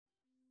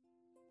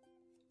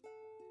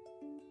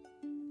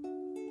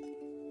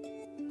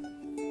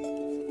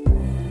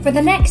For the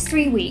next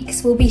 3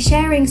 weeks, we'll be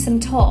sharing some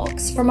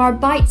talks from our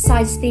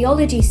BITESIZE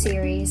theology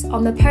series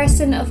on the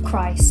person of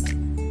Christ.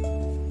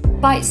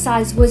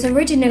 BITESIZE was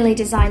originally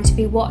designed to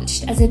be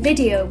watched as a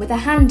video with a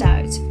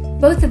handout,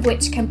 both of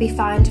which can be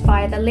found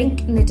via the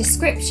link in the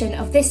description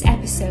of this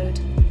episode,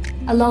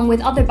 along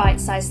with other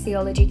BITESIZE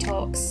theology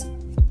talks.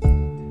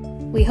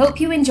 We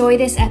hope you enjoy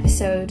this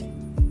episode.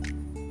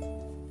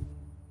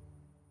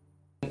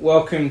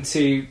 Welcome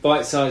to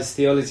BITESIZE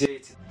Theology.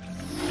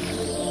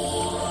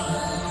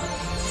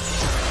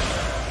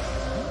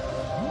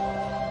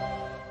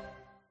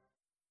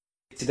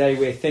 Today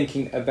we're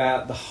thinking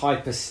about the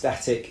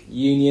hypostatic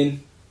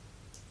union.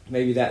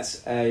 Maybe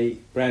that's a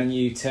brand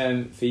new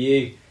term for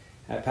you.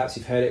 Perhaps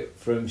you've heard it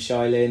from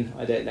Shailin,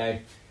 I don't know.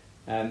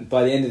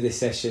 By the end of this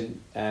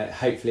session,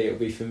 hopefully it will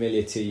be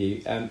familiar to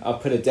you. I'll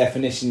put a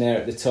definition there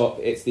at the top.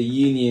 It's the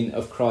union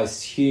of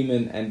Christ's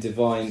human and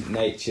divine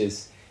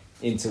natures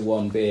into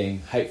one being.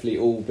 Hopefully it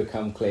all will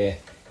become clear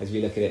as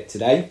we look at it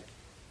today.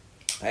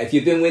 If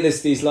you've been with us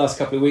these last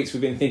couple of weeks,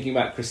 we've been thinking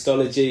about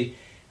Christology,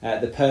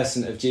 the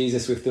person of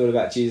Jesus. We've thought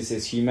about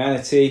Jesus'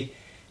 humanity,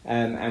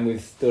 and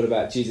we've thought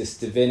about Jesus'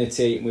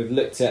 divinity. And we've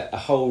looked at a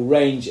whole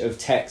range of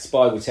texts,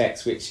 Bible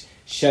texts, which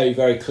show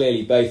very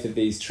clearly both of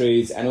these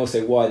truths and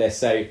also why they're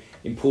so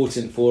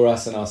important for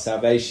us and our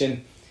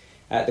salvation.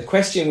 The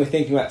question we're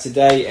thinking about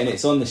today, and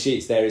it's on the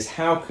sheets there, is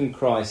how can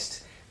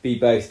Christ be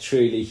both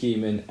truly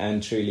human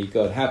and truly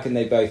God? How can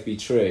they both be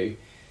true?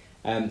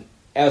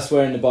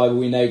 Elsewhere in the Bible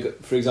we know,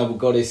 for example,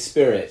 God is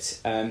spirit,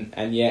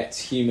 and yet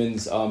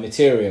humans are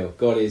material.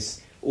 God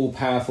is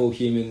all-powerful,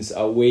 humans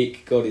are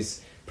weak. God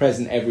is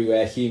present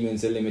everywhere,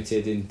 humans are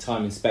limited in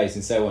time and space,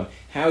 and so on.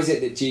 How is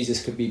it that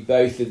Jesus could be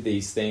both of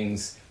these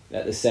things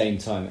at the same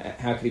time?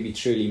 How could he be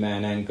truly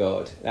man and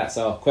God? That's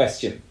our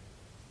question.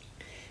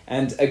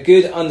 And a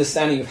good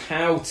understanding of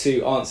how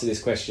to answer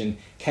this question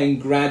came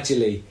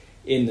gradually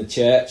in the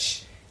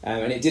church,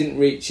 and it didn't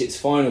reach its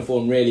final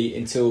form really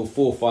until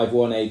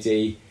 451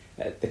 AD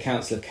at the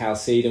Council of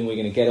Chalcedon. We're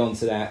going to get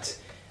onto that.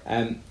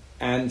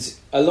 And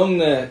along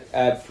the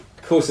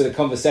course of the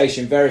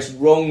conversation, various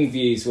wrong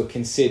views were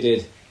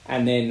considered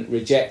and then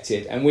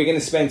rejected. And we're going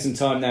to spend some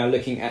time now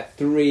looking at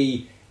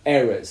three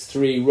errors,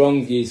 three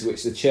wrong views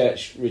which the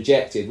church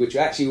rejected, which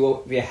actually will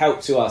be a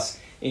help to us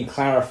in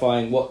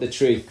clarifying what the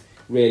truth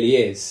really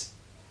is.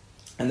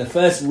 And the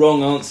first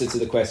wrong answer to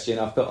the question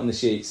I've put on the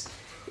sheets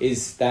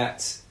is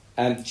that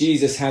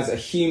Jesus has a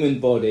human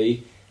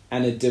body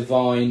and a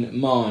divine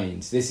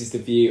mind. This is the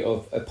view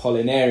of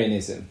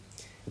Apollinarianism.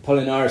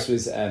 Apollinaris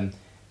was a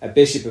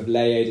bishop of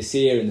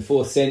Laodicea in the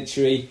 4th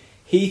century.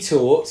 He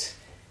taught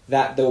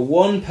that the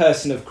one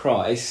person of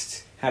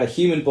Christ had a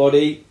human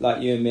body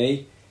like you and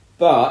me,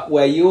 but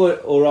where you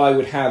or I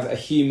would have a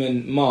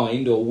human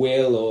mind or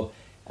will or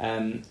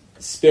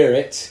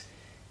spirit,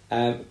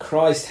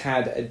 Christ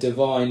had a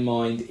divine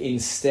mind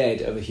instead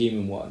of a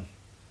human one.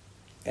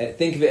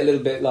 Think of it a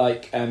little bit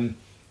like a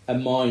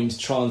mind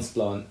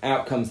transplant.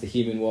 Out comes the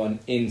human one,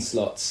 in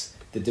slots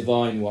the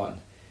divine one.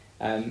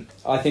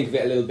 I think of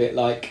it a little bit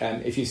like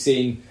if you've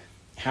seen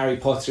Harry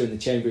Potter and the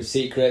Chamber of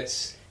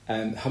Secrets,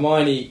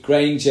 Hermione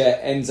Granger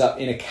ends up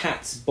in a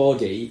cat's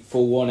body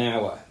for 1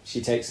 hour.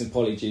 She takes some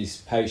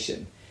polyjuice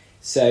potion.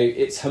 So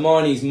it's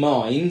Hermione's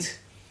mind,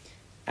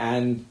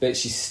 but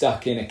she's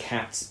stuck in a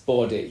cat's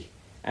body.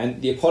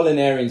 And the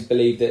Apollinarians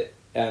believe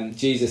that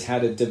Jesus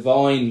had a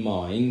divine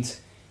mind,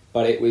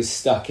 but it was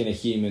stuck in a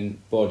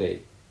human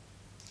body.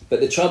 But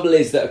the trouble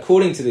is that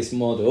according to this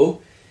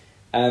model,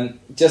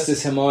 just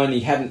as Hermione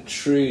hadn't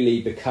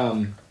truly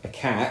become a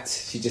cat,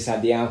 she just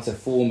had the outer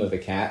form of a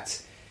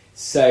cat,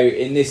 so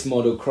in this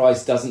model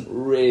Christ doesn't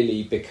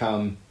really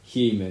become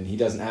human. He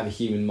doesn't have a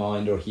human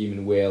mind or a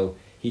human will.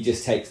 He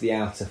just takes the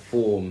outer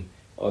form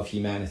of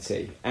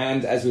humanity.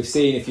 And as we've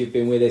seen, if you've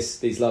been with us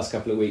these last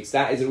couple of weeks,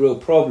 that is a real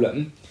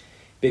problem,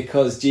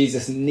 because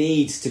Jesus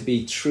needs to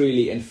be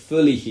truly and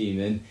fully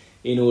human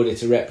in order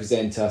to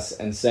represent us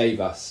and save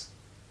us.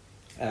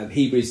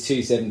 Hebrews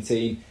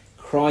 2:17,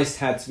 Christ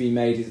had to be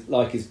made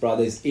like his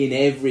brothers in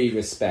every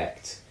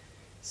respect,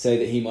 so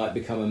that he might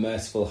become a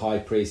merciful high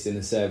priest in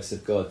the service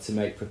of God to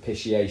make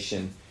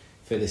propitiation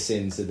for the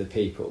sins of the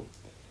people.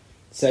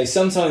 So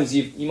sometimes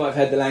you might have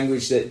heard the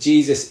language that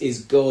Jesus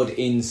is God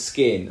in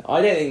skin.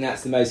 I don't think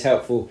that's the most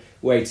helpful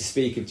way to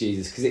speak of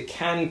Jesus, because it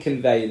can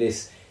convey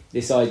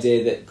this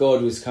idea that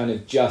God was kind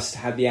of just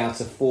had the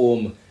outer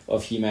form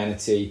of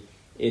humanity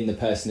in the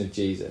person of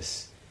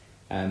Jesus.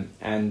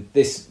 And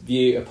this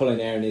view,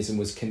 Apollinarianism,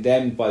 was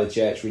condemned by the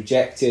church,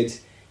 rejected,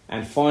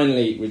 and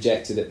finally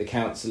rejected at the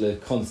Council of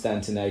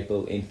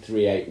Constantinople in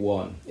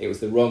 381. It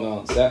was the wrong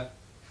answer.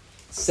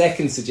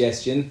 Second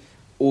suggestion,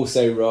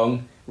 also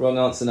wrong. Wrong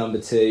answer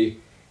number 2.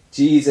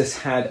 Jesus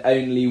had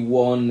only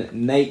one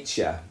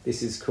nature.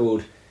 This is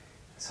called,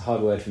 it's a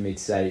hard word for me to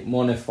say,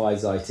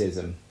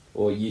 monophysitism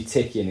or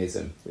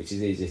Eutychianism, which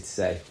is easier to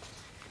say.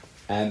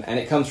 And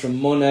it comes from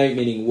mono,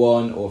 meaning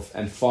one,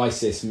 and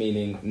physis,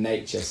 meaning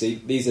nature. So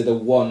these are the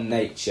one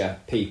nature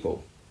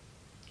people.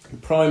 The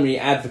primary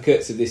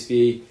advocates of this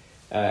view,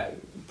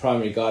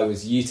 primary guy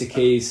was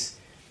Eutyches,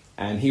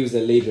 and he was the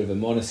leader of a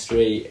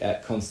monastery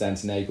at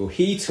Constantinople.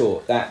 He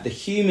taught that the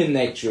human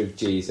nature of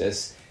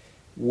Jesus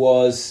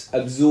was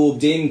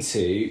absorbed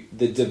into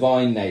the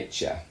divine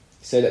nature,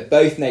 so that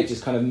both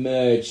natures kind of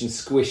merged and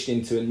squished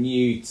into a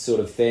new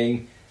sort of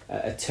thing,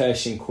 a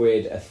tertium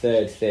quid, a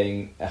third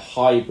thing, a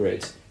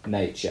hybrid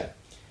nature.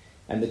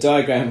 And the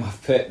diagram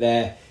I've put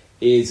there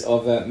is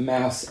of a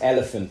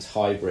mouse-elephant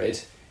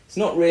hybrid. It's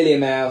not really a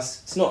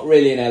mouse, it's not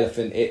really an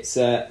elephant, it's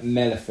a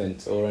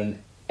melephant or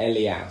an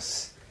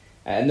Eliaus.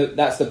 And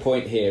that's the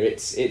point here.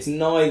 It's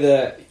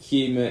neither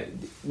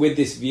human. With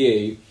this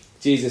view,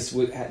 Jesus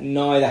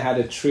neither had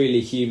a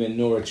truly human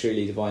nor a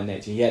truly divine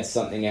nature. He had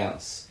something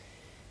else.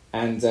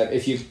 And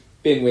if you've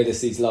been with us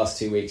these last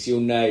 2 weeks, you'll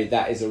know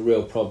that is a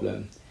real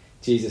problem.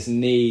 Jesus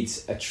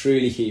needs a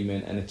truly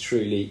human and a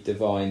truly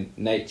divine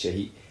nature.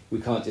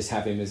 We can't just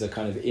have him as a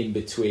kind of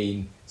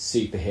in-between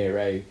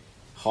superhero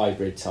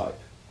hybrid type.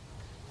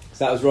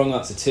 So that was wrong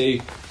answer 2.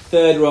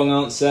 Third wrong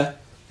answer,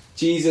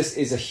 Jesus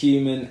is a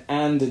human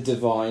and a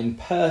divine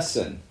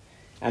person.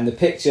 And the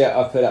picture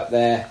I've put up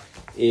there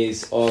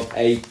is of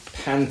a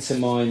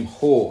pantomime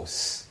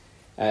horse.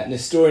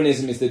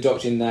 Nestorianism is the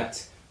doctrine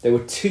that there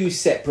were two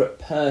separate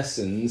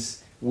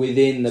persons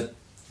within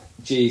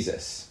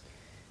Jesus.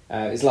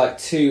 It's like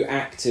two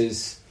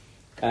actors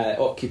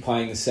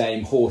occupying the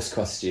same horse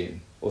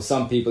costume. Or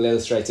some people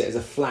illustrate it as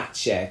a flat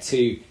share,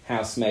 two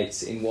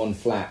housemates in one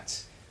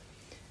flat.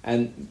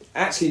 And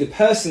actually the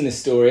person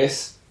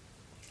Nestorius,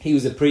 he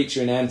was a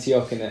preacher in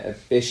Antioch and a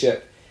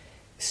bishop.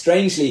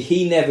 Strangely,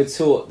 he never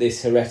taught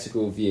this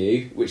heretical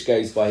view, which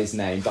goes by his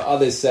name, but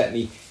others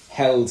certainly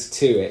held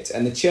to it.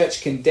 And the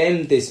church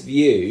condemned this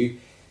view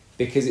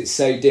because it's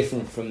so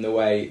different from the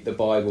way the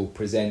Bible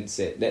presents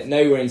it. That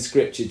nowhere in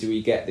Scripture do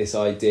we get this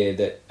idea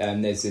that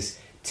there's this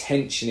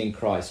tension in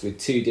Christ with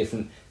two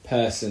different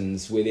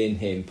persons within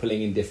him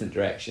pulling in different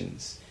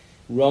directions.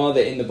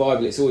 Rather, in the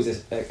Bible, it's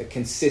always a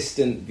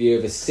consistent view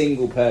of a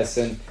single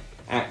person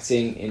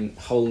acting in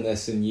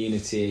wholeness and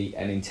unity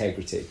and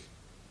integrity.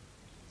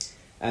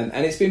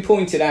 And it's been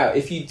pointed out,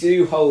 if you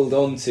do hold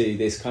on to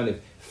this kind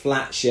of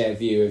flat share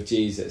view of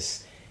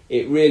Jesus,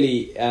 it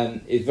really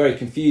is very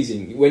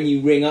confusing. When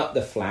you ring up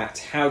the flat,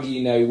 how do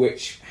you know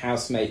which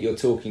housemate you're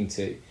talking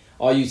to?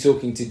 Are you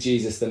talking to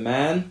Jesus the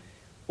man?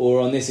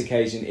 Or on this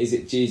occasion, is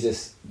it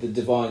Jesus the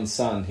divine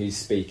Son who's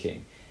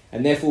speaking?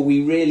 And therefore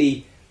we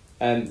really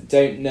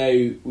don't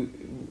know.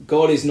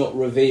 God is not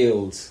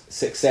revealed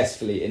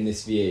successfully in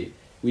this view.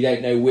 We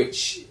don't know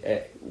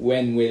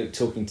when we're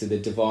talking to the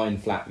divine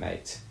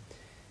flatmate.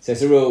 So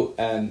it's a real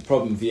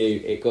problem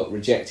view. It got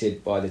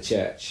rejected by the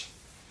church.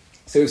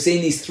 So we've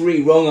seen these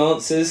 3 wrong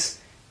answers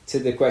to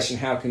the question,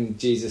 how can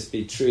Jesus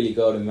be truly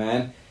God and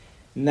man?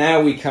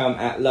 Now we come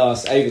at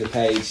last over the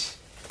page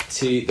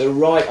to the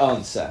right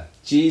answer.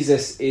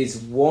 Jesus is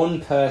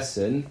one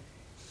person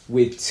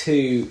with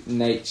 2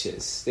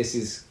 natures. This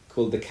is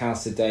called the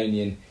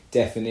Chalcedonian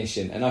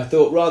definition. And I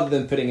thought, rather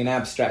than putting an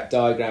abstract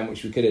diagram,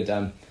 which we could have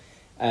done,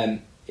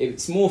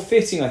 it's more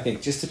fitting, I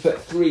think, just to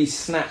put 3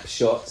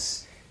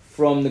 snapshots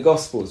from the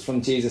Gospels,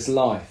 from Jesus'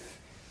 life.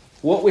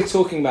 What we're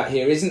talking about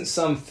here isn't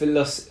some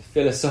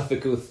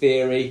philosophical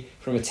theory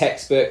from a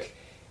textbook.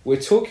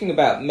 We're talking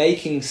about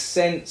making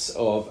sense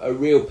of a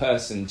real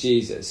person,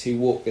 Jesus, who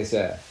walked this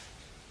earth.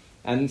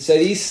 And so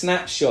these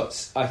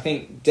snapshots, I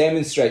think,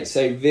 demonstrate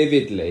so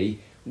vividly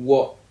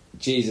what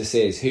Jesus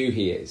is, who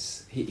he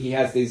is. He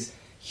has these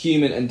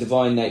human and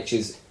divine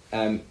natures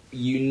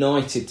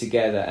united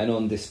together and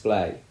on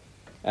display.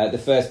 The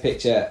first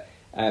picture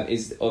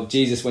is of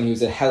Jesus when he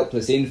was a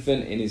helpless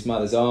infant in his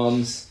mother's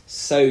arms,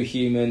 so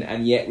human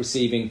and yet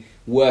receiving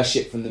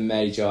worship from the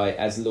Magi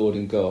as Lord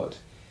and God.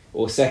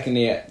 Or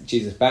secondly, at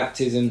Jesus'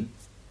 baptism,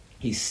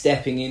 he's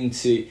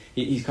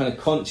kind of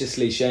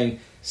consciously showing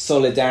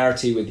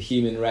solidarity with the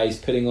human race,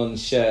 putting on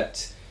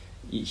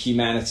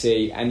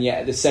humanity, and yet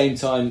at the same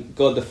time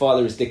God the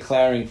Father is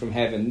declaring from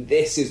heaven,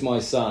 this is my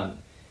Son,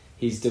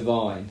 he's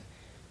divine.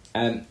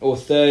 Or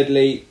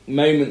thirdly,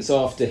 moments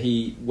after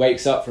he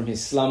wakes up from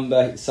his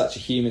slumber, it's such a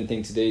human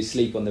thing to do,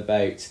 sleep on the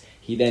boat,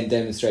 he then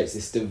demonstrates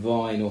this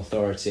divine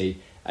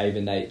authority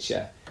over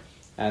nature.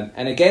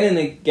 And again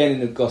in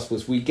the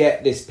Gospels we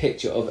get this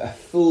picture of a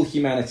full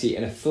humanity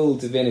and a full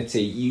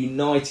divinity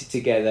united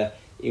together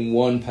in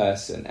one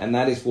person, and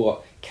that is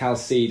what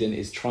Chalcedon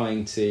is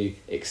trying to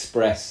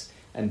express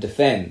and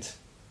defend.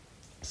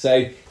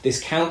 So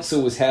this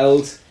council was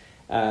held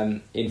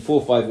in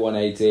 451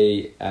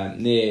 AD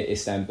near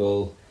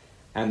Istanbul,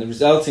 and the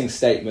resulting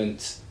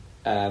statement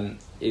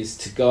is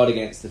to guard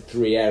against the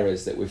 3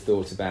 errors that we've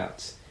thought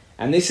about.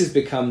 And this has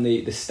become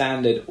the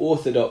standard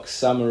orthodox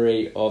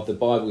summary of the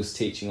Bible's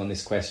teaching on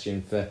this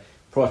question for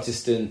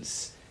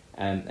Protestants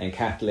and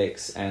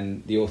Catholics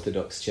and the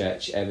Orthodox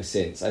Church ever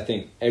since. I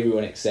think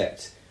everyone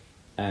except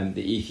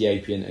the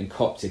Ethiopian and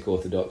Coptic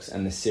Orthodox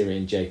and the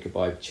Syrian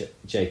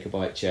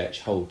Jacobite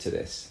Church hold to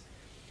this.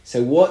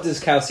 So what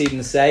does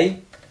Chalcedon say?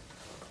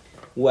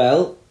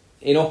 Well,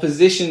 in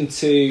opposition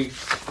to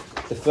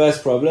the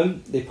first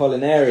problem, the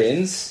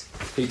Apollinarians,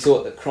 who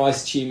taught that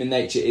Christ's human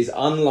nature is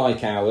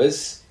unlike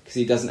ours, because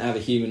he doesn't have a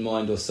human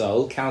mind or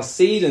soul.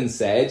 Chalcedon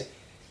said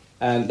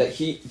that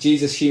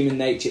Jesus' human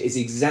nature is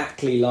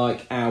exactly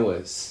like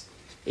ours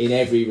in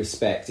every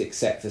respect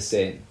except for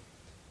sin.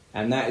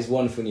 And that is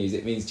wonderful news.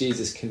 It means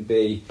Jesus can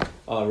be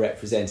our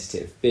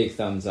representative. Big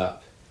thumbs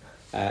up.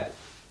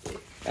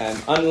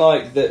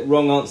 Unlike the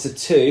wrong answer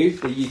 2,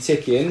 the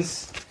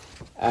Eutychians,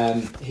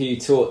 who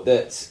taught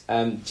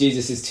that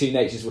Jesus' two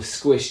natures were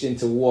squished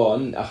into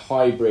one, a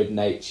hybrid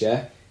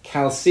nature,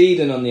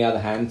 Chalcedon, on the other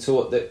hand,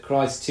 taught that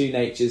Christ's two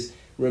natures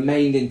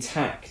remained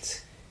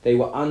intact. They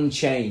were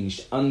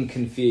unchanged,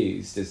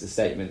 unconfused, as the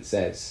statement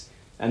says.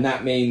 And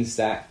that means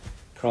that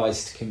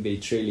Christ can be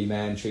truly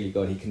man, truly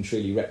God. He can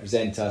truly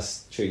represent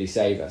us, truly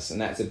save us.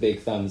 And that's a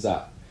big thumbs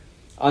up.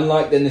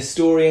 Unlike the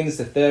Nestorians,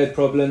 the third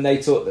problem,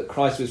 they taught that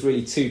Christ was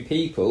really two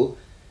people.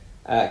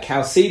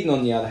 Chalcedon,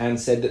 on the other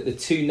hand, said that the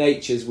two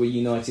natures were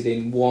united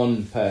in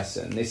one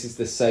person. This is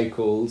the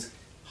so-called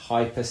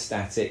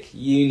hypostatic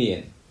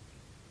union.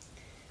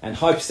 And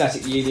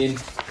hypostatic union,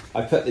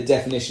 I put the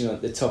definition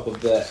at the top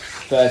of the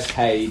first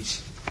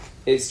page.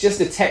 It's just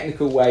a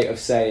technical way of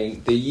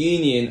saying the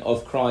union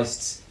of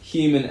Christ's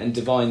human and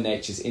divine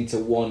natures into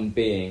one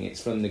being.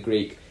 It's from the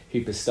Greek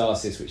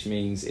hypostasis, which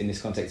means, in this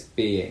context,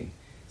 being.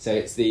 So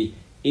it's the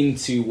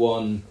into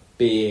one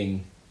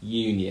being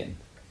union.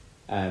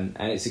 And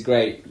it's a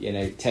great,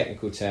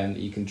 technical term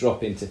that you can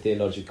drop into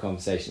theological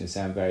conversation and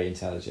sound very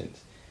intelligent.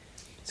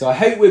 So I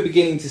hope we're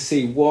beginning to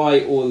see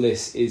why all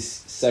this is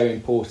so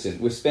important.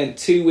 We've spent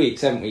 2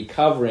 weeks, haven't we,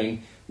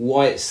 covering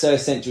why it's so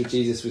essential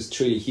Jesus was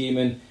truly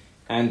human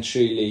and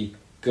truly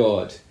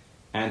God.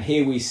 And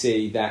here we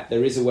see that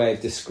there is a way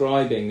of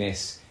describing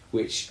this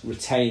which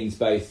retains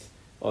both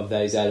of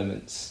those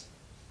elements.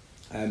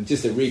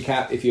 Just a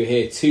recap, if you're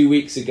here 2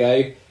 weeks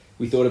ago,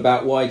 we thought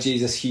about why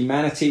Jesus'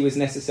 humanity was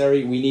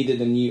necessary. We needed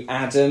a new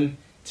Adam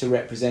to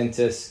represent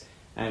us,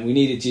 and we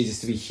needed Jesus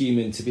to be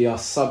human to be our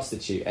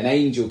substitute. An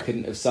angel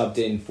couldn't have subbed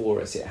in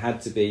for us. It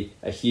had to be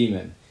a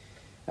human.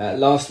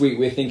 Last week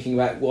we were thinking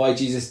about why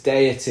Jesus'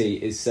 deity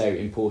is so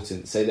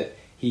important, so that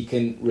he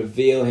can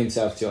reveal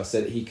himself to us,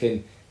 so that he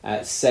can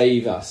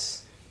save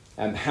us.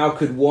 How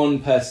could one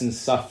person's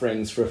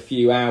sufferings for a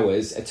few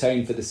hours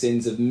atone for the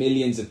sins of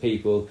millions of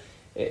people,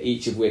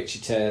 each of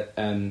which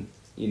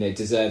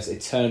deserves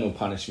eternal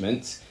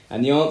punishment?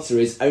 And the answer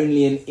is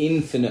only an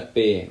infinite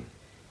being.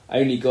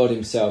 Only God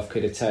himself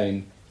could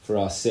atone for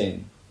our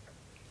sin.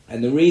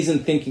 And the reason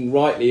thinking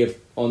rightly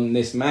on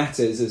this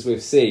matters, as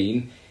we've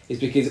seen, is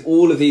because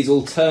all of these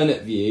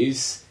alternate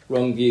views,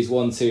 wrong views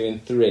 1, 2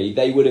 and 3,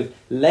 they would have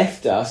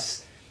left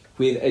us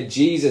with a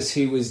Jesus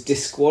who was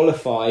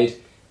disqualified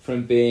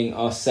from being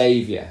our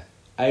saviour.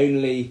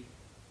 Only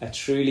a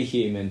truly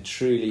human,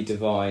 truly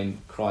divine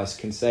Christ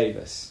can save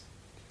us.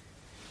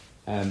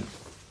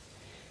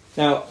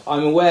 Now,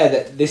 I'm aware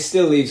that this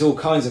still leaves all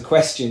kinds of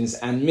questions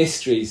and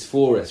mysteries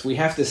for us. We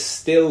have to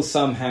still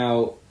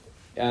somehow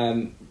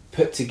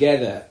put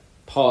together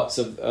parts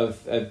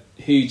of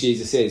who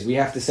Jesus is. We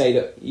have to say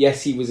that,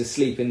 yes, he was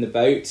asleep in the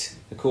boat,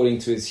 according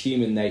to his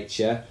human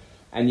nature,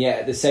 and yet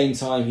at the same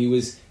time he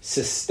was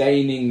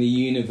sustaining the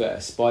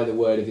universe by the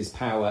word of his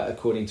power,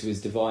 according to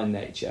his divine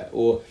nature.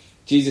 Or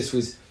Jesus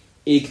was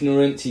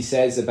ignorant, he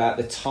says, about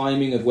the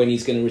timing of when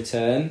he's going to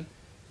return,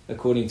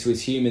 according to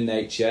his human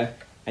nature,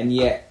 and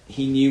yet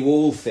he knew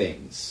all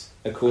things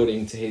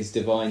according to his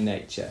divine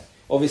nature.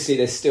 Obviously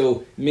there's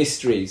still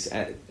mysteries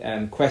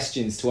and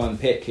questions to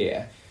unpick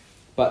here,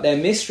 but they're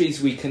mysteries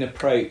we can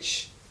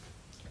approach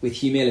with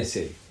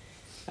humility.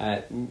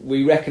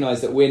 We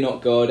recognise that we're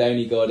not God,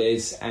 only God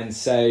is, and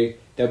so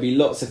there'll be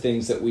lots of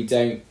things that we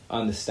don't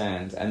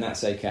understand, and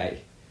that's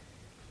okay.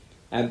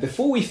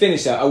 Before we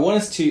finish that, I want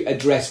us to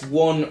address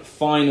one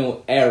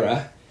final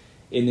error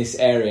in this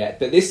area,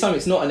 but this time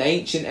it's not an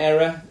ancient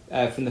error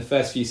from the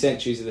first few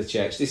centuries of the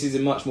church. This is a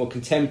much more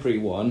contemporary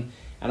one,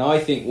 and I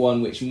think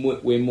one which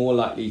we're more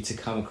likely to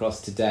come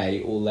across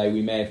today, although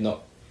we may have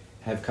not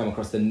have come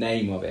across the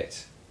name of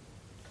it.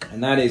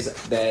 And that is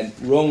then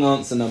wrong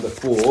answer number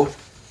 4.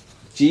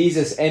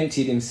 Jesus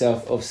emptied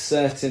himself of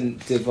certain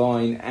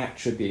divine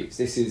attributes.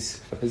 This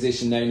is a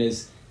position known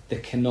as the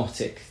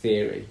kenotic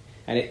theory,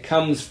 and it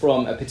comes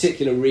from a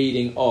particular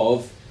reading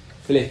of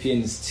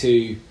Philippians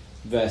 2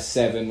 verse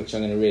 7, which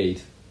I'm going to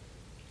read.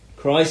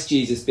 Christ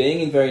Jesus,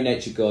 being in very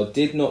nature God,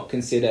 did not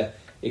consider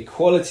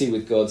equality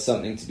with God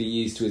something to be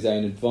used to his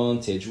own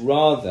advantage.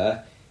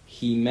 Rather,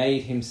 he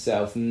made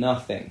himself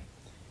nothing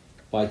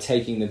by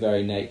taking the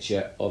very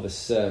nature of a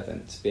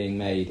servant, being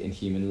made in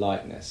human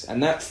likeness.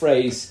 And that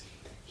phrase,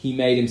 he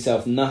made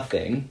himself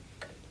nothing,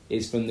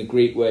 is from the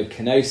Greek word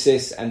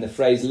kenosis, and the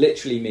phrase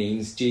literally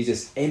means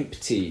Jesus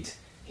emptied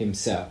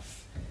himself.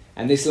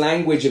 And this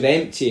language of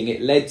emptying,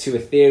 it led to a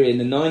theory in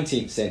the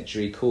 19th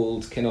century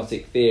called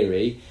kenotic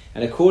theory.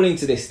 And according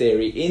to this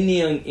theory, in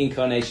the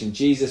incarnation,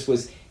 Jesus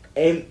was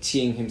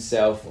emptying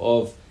himself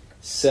of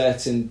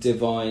certain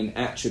divine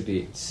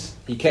attributes.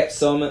 He kept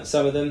some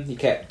of them. He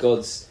kept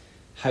God's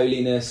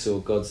holiness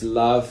or God's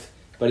love,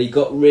 but he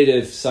got rid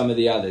of some of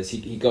the others.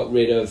 He got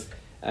rid of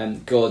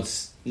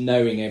God's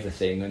knowing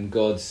everything and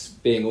God's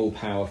being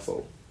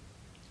all-powerful.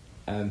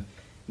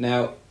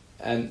 Now,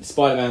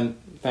 Spider-Man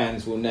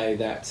fans will know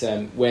that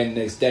when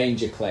there's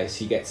danger close,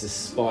 he gets a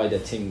spider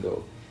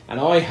tingle. And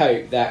I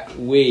hope that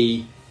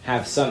we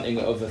have something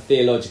of a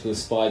theological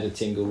spider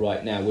tingle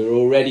right now. We're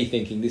already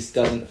thinking this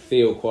doesn't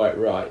feel quite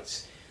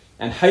right.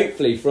 And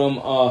hopefully from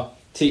our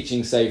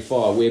teaching so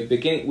far,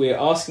 we're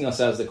asking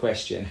ourselves the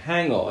question,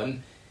 hang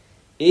on,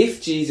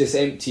 if Jesus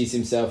empties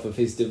himself of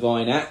his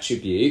divine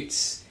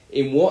attributes,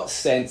 in what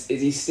sense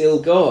is he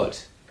still God?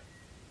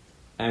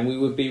 And we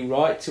would be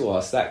right to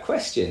ask that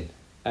question.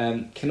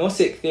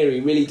 Kenotic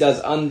theory really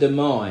does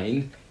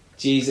undermine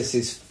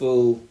Jesus'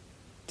 full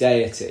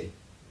deity.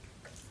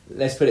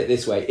 Let's put it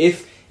this way.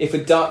 If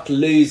a duck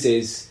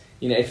loses,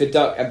 if a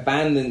duck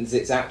abandons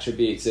its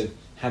attributes of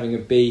having a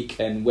beak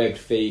and webbed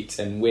feet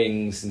and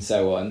wings and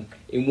so on,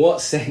 in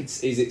what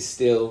sense is it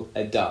still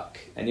a duck?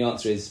 And the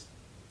answer is,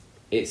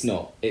 it's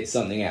not. It's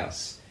something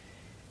else.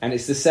 And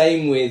it's the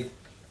same with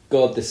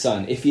God the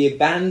Son. If he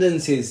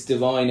abandons his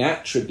divine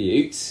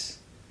attributes,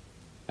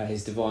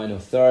 his divine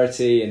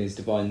authority and his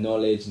divine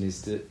knowledge and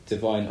his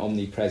divine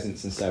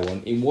omnipresence and so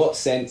on, in what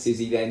sense is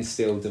he then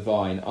still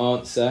divine?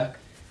 Answer,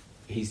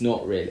 he's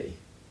not really.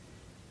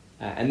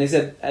 And there's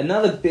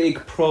another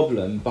big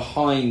problem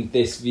behind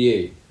this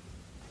view.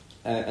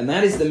 And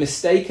that is the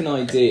mistaken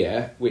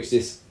idea, which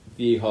this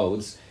view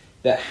holds,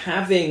 that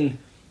having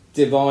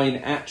divine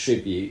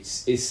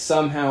attributes is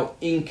somehow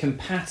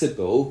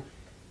incompatible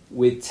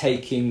with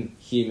taking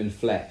human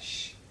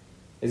flesh.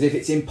 As if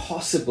it's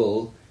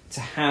impossible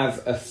to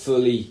have a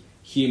fully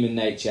human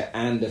nature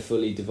and a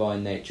fully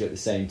divine nature at the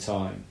same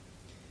time.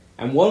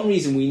 And one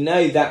reason we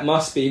know that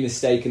must be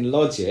mistaken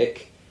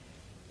logic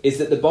is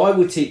that the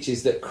Bible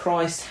teaches that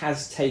Christ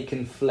has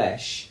taken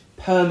flesh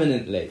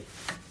permanently.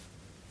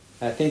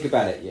 Think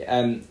about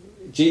it.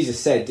 Jesus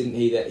said, didn't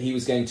he, that he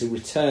was going to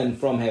return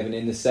from heaven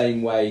in the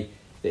same way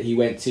that he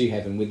went to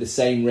heaven, with the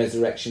same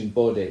resurrection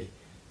body.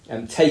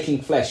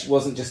 Taking flesh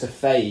wasn't just a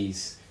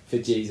phase for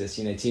Jesus.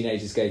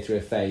 Teenagers go through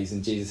a phase,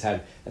 and Jesus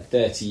had a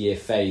 30-year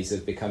phase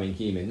of becoming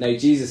human. No,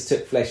 Jesus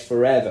took flesh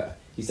forever.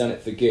 He's done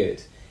it for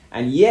good.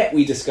 And yet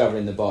we discover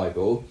in the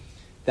Bible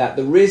that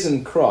the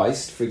risen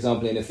Christ, for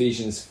example in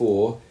Ephesians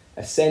 4,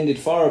 ascended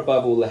far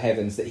above all the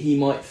heavens that he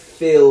might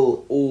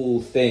fill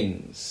all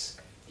things.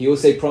 He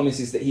also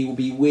promises that he will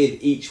be with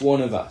each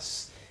one of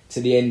us to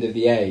the end of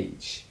the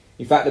age.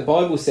 In fact, the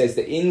Bible says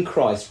that in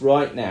Christ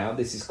right now,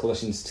 this is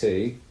Colossians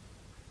 2,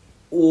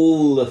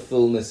 all the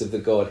fullness of the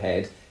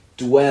Godhead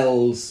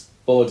dwells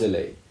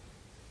bodily.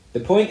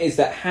 The point is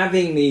that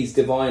having these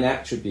divine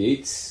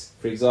attributes,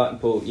 for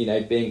example,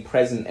 being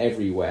present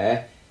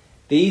everywhere,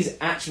 these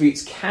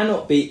attributes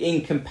cannot be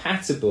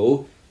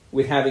incompatible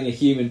with having a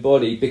human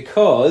body,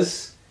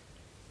 because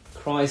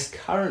Christ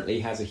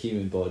currently has a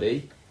human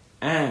body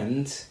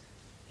and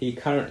he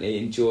currently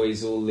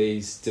enjoys all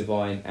these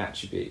divine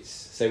attributes.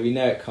 So we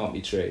know it can't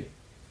be true.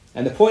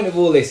 And the point of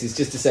all this is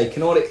just to say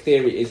kenotic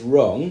theory is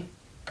wrong.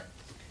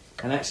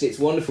 And actually it's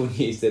wonderful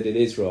news that it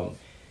is wrong.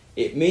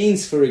 It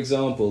means, for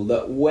example,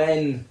 that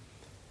when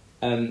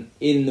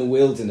in the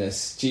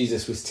wilderness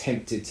Jesus was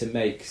tempted to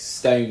make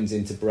stones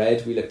into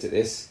bread, we looked at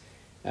this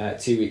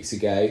 2 weeks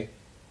ago,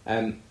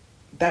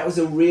 that was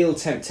a real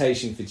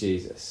temptation for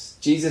Jesus.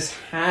 Jesus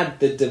had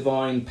the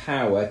divine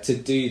power to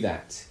do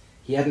that.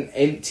 He hadn't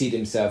emptied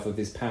himself of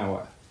his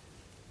power.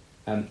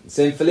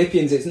 So in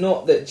Philippians, it's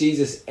not that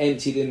Jesus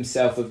emptied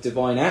himself of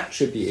divine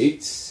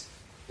attributes.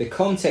 The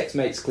context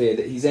makes clear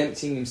that he's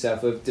emptying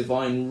himself of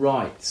divine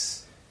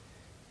rights.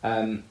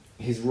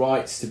 His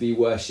rights to be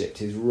worshipped,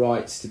 his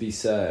rights to be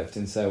served,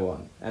 and so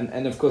on.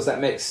 And of course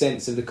that makes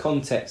sense of the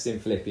context in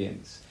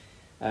Philippians.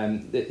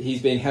 That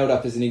he's being held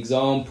up as an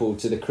example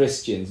to the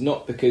Christians,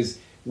 not because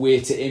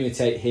we're to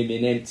imitate him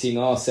in emptying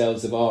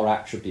ourselves of our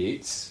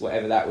attributes,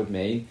 whatever that would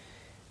mean,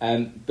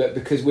 but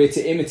because we're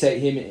to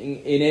imitate him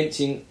in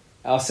emptying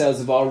ourselves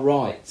of our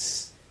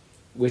rights.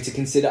 We're to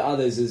consider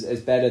others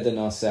as better than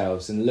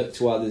ourselves and look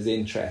to others'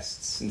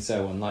 interests and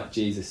so on, like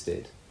Jesus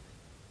did.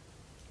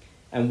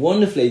 And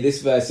wonderfully,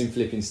 this verse in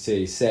Philippians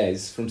 2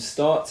 says, from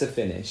start to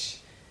finish,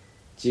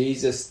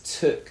 Jesus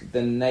took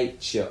the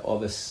nature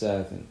of a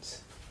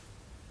servant.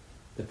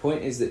 The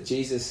point is that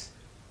Jesus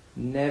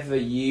never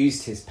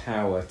used his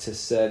power to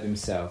serve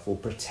himself or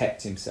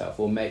protect himself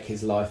or make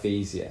his life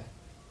easier.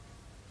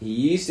 He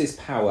used his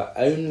power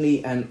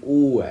only and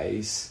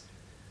always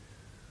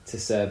to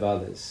serve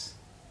others.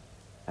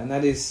 And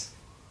that is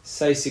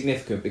so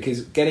significant,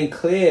 because getting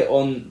clear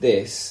on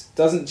this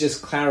doesn't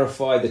just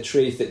clarify the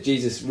truth that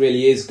Jesus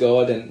really is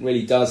God and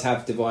really does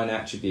have divine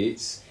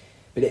attributes,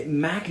 but it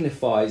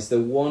magnifies the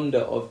wonder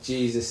of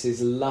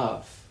Jesus'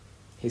 love,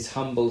 his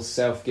humble,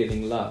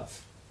 self-giving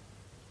love.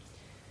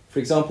 For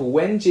example,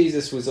 when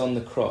Jesus was on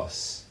the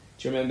cross,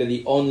 do you remember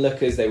the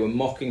onlookers? They were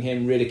mocking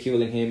him,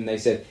 ridiculing him. They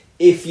said,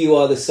 if you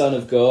are the Son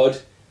of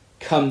God,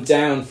 come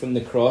down from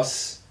the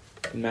cross,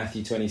 in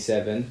Matthew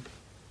 27.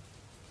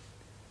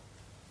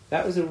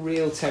 That was a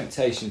real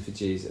temptation for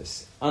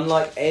Jesus.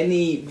 Unlike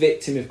any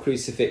victim of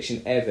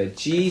crucifixion ever,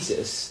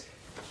 Jesus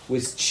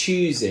was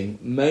choosing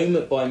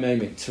moment by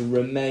moment to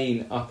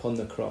remain up on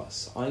the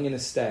cross. I'm going to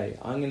stay,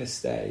 I'm going to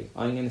stay,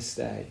 I'm going to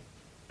stay.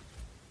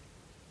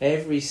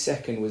 Every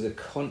second was a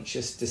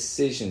conscious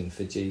decision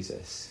for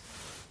Jesus.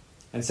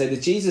 And so the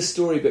Jesus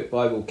Storybook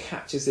Bible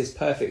captures this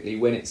perfectly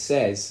when it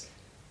says,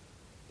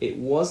 it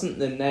wasn't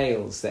the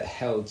nails that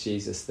held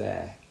Jesus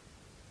there.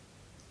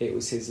 It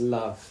was his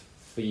love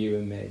for you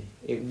and me.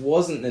 It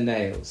wasn't the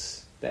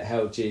nails that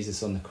held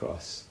Jesus on the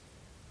cross.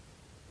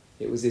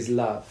 It was his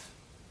love.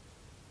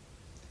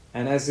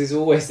 And as is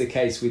always the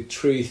case with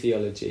true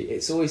theology,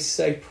 it's always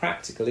so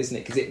practical, isn't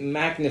it? Because it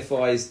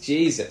magnifies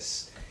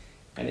Jesus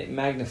and it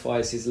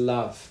magnifies his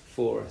love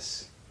for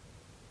us.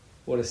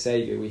 What a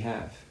saviour we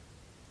have.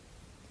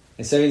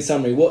 And so in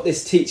summary, what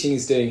this teaching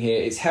is doing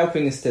here is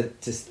helping us to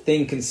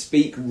think and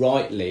speak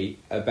rightly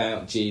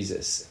about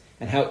Jesus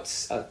and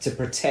helps to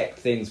protect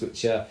things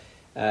which are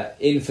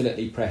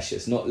infinitely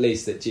precious, not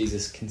least that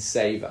Jesus can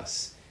save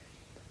us.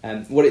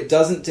 What it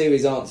doesn't do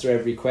is answer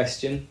every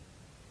question.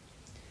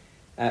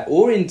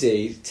 Or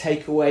indeed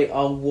take away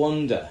our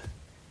wonder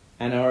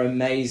and our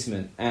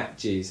amazement at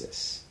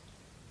Jesus.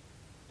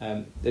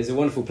 There's a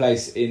wonderful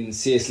place in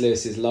C.S.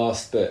 Lewis's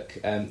last book,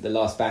 The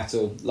Last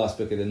Battle, last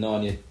book of the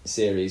Narnia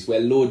series, where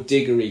Lord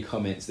Diggory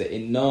comments that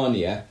in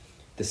Narnia,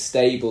 the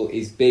stable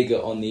is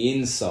bigger on the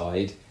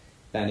inside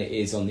than it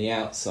is on the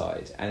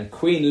outside. And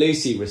Queen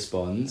Lucy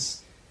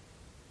responds,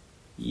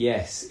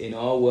 yes, in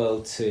our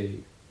world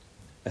too,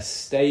 a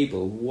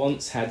stable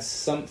once had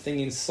something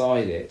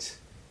inside it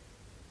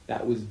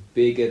that was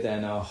bigger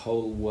than our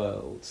whole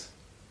world.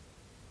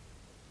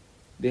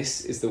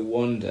 This is the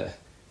wonder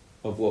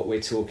of what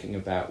we're talking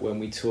about when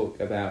we talk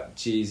about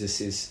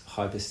Jesus'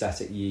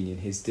 hypostatic union,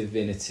 his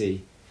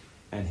divinity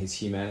and his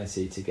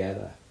humanity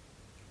together.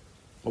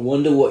 I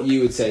wonder what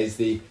you would say is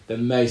the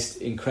most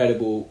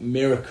incredible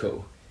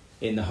miracle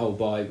in the whole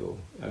Bible.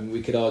 I mean,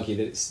 we could argue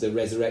that it's the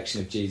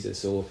resurrection of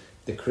Jesus or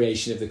the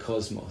creation of the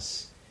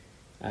cosmos.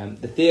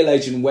 The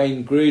theologian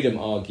Wayne Grudem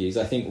argues,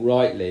 I think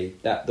rightly,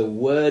 that the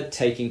Word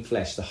taking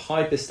flesh, the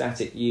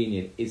hypostatic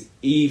union, is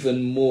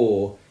even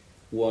more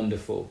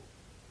wonderful.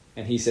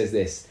 And he says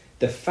this,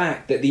 the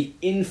fact that the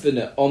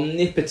infinite,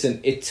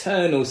 omnipotent,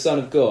 eternal Son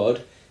of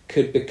God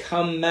could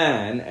become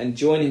man and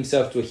join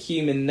himself to a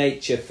human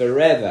nature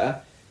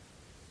forever,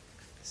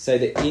 so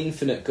that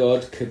infinite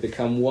God could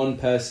become one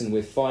person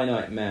with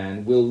finite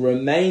man, will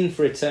remain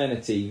for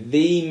eternity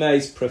the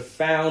most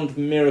profound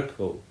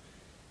miracle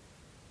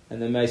and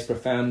the most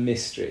profound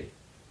mystery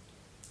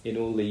in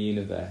all the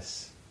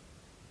universe.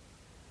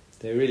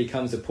 There really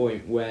comes a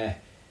point where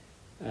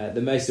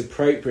the most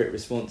appropriate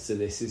response to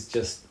this is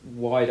just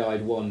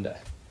wide-eyed wonder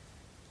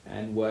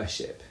and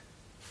worship.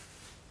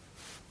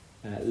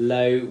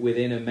 Lo,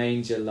 within a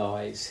manger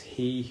lies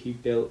he who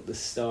built the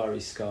starry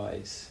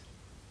skies.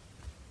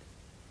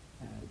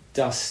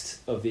 Dust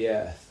of the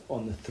earth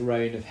on the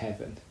throne of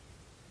heaven.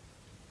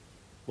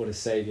 What a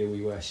saviour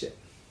we worship.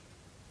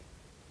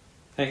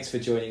 Thanks for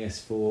joining us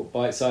for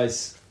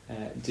BITESIZE.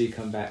 Do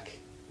come back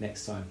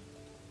next time.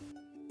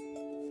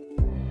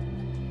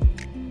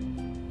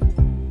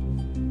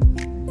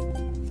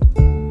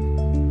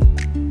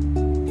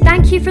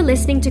 Thank you for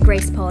listening to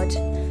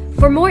GracePod.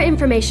 For more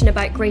information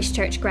about Grace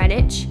Church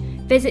Greenwich,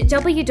 visit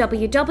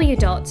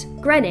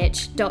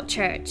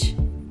www.greenwich.church.